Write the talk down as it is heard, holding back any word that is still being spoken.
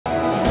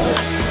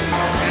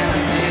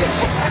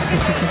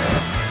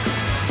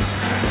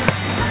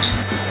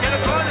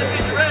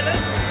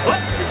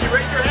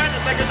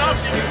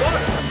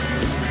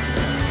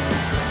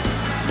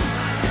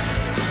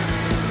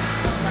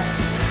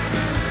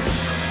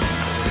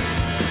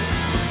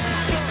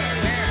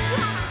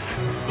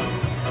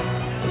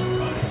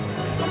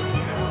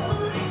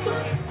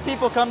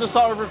people come to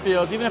Salt River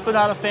Fields, even if they're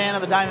not a fan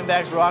of the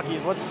Diamondbacks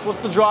Rockies? What's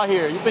the draw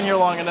here? You've been here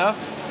long enough.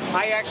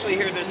 I actually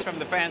hear this from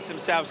the fans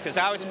themselves because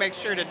I always make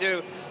sure to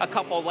do a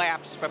couple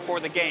laps before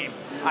the game.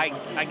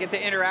 I get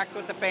to interact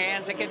with the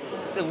fans. I get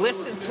to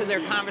listen to their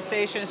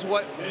conversations.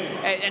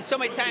 And so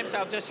many times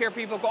I'll just hear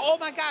people go, "Oh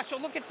my gosh, oh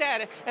look at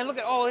that, and look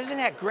at, oh isn't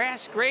that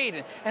grass great?"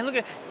 And look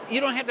at,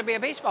 you don't have to be a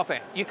baseball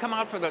fan. You come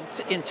out for the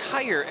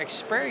entire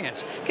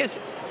experience because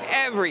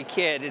every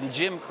kid in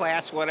gym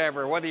class,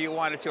 whatever, whether you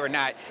wanted to or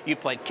not, you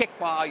played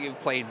kickball, you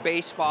played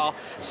baseball,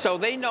 so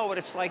they know what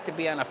it's like to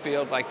be on a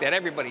field like that.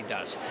 Everybody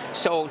does.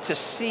 So to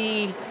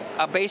see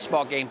a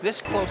baseball game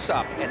this close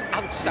up and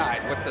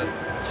outside with the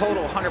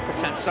total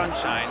 100%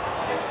 sunshine,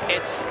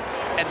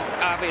 and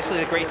obviously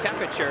the great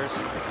temperatures,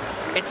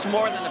 it's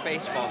more than a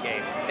baseball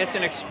game. It's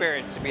an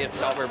experience to be at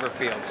Salt River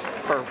Fields,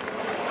 for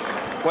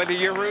whether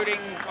you're rooting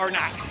or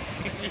not.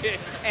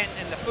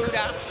 and the food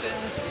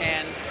options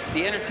and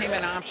the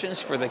entertainment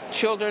options for the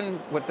children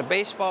with the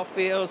baseball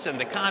fields and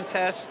the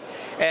contests,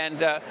 and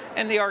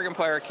the organ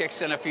player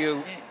kicks in a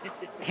few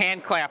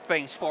hand clap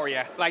things for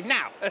you, like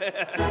now.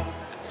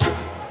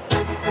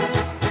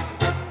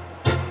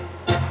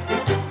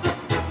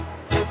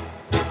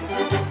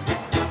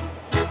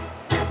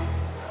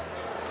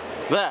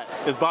 That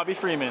is Bobby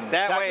Freeman,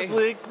 Cactus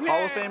League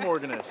Hall of Fame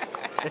organist.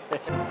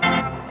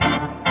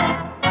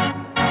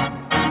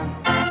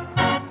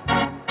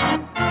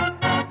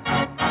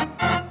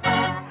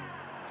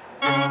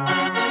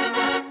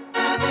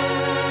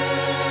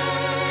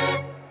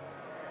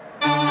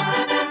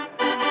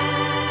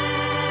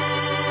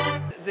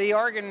 The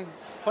organ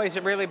plays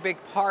a really big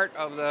part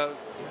of the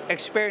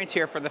experience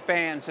here for the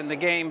fans in the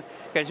game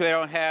because we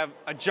don't have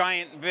a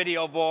giant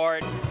video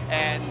board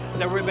and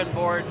the ribbon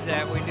boards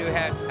that we do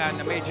have on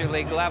the major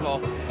league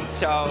level.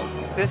 So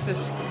this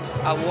is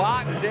a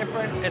lot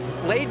different. It's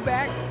laid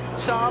back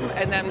some,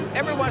 and then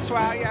every once in a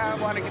while, yeah, I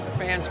want to get the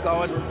fans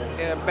going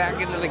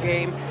back into the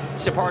game,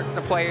 support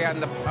the player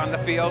on the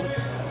field.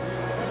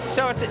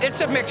 So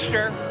it's a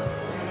mixture,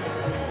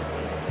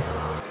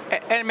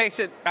 and it makes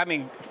it, I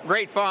mean,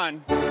 great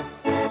fun.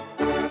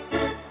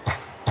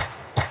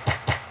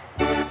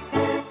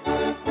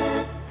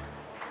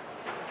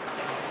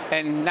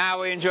 And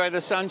now we enjoy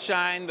the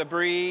sunshine, the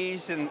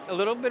breeze, and a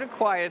little bit of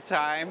quiet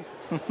time.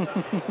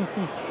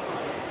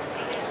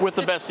 With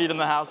the best seat in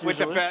the house,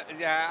 usually. With the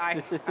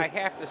yeah, I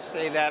have to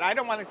say that. I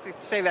don't want to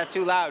say that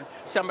too loud.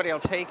 Somebody will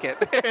take it.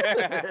 Third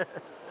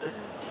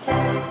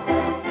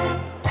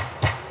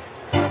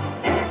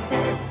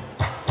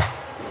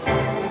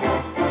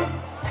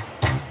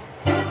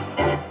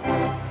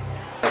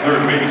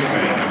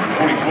baseman, number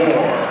 24,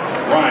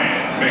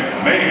 Ryan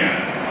McMahon.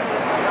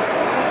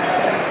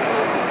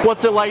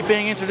 What's it like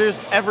being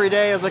introduced every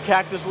day as a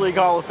Cactus League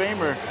Hall of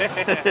Famer?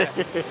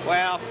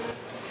 Well,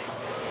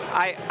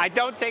 I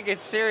don't take it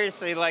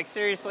seriously, like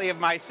seriously of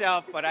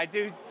myself, but I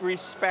do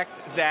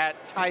respect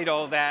that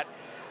title. That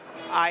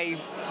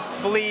I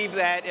believe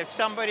that if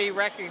somebody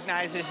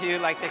recognizes you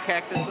like the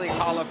Cactus League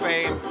Hall of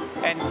Fame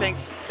and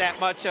thinks that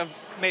much of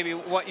maybe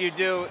what you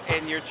do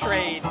in your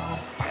trade,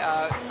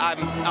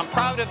 I'm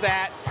proud of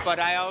that, but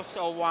I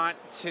also want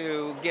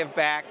to give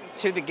back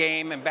to the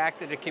game and back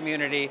to the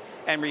community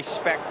and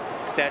respect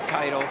that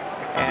title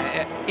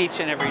each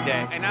and every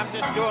day. And I'm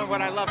just doing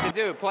what I love to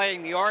do,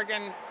 playing the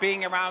organ,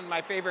 being around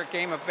my favorite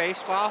game of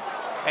baseball.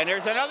 And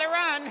there's another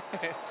run.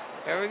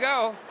 There we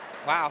go.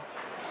 Wow.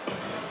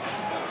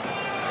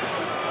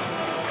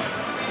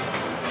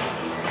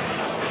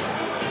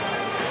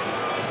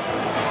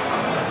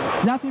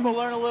 Now people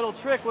learn a little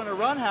trick when a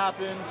run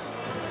happens.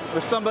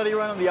 There's somebody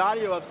running the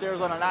audio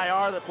upstairs on an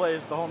IR that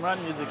plays the home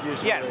run music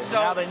usually. Yeah, so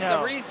now they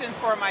know. The reason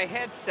for my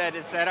headset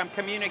is that I'm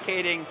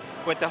communicating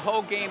with the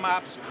whole Game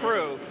Ops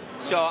crew.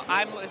 So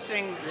I'm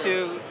listening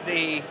to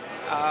the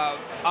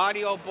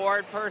audio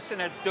board person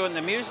that's doing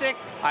the music.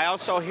 I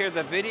also hear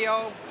the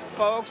video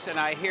folks, and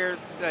I hear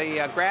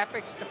the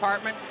graphics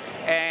department,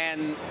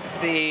 and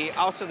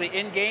also the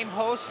in-game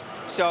host.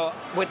 So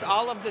with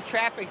all of the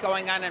traffic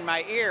going on in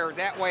my ear,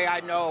 that way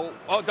I know,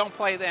 oh, don't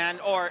play then,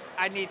 or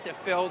I need to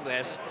fill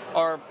this,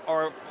 or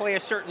play a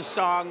certain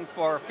song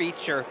for a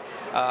feature,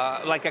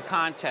 like a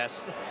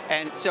contest.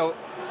 And so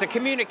the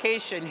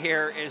communication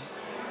here is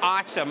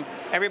awesome.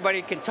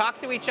 Everybody can talk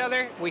to each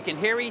other, we can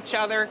hear each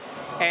other,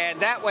 and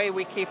that way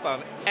we keep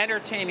an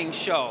entertaining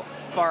show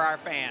for our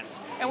fans.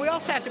 And we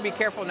also have to be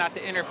careful not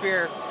to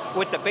interfere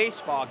with the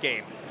baseball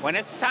game. When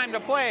it's time to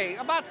play,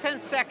 about 10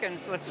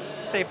 seconds, let's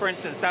say for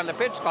instance on the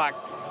pitch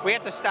clock, we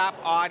have to stop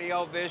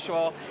audio,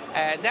 visual,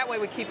 and that way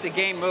we keep the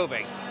game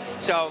moving.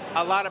 So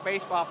a lot of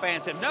baseball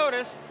fans have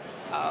noticed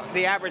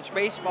the average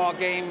baseball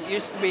game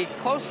used to be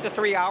close to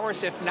 3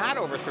 hours, if not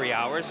over 3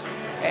 hours.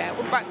 And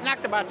we've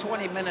knocked about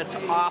 20 minutes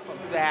off of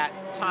that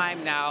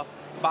time now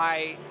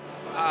by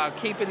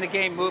keeping the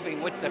game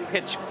moving with the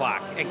pitch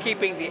clock and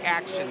keeping the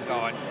action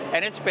going.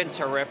 And it's been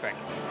terrific.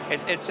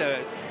 It's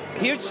a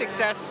huge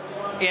success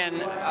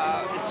in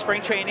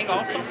spring training,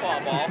 also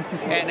fall ball,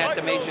 and at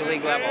the major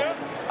league level.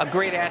 A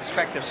great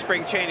aspect of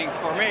spring training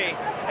for me.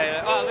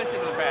 Oh, listen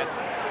to the fans.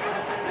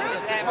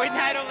 is that we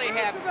not only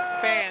have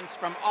fans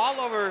from all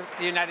over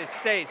the United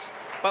States,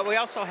 but we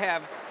also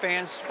have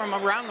fans from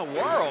around the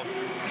world.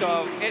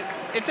 So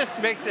it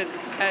just makes it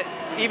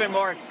even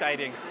more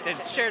exciting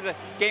to share the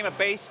game of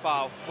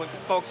baseball with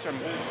folks from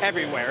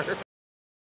everywhere.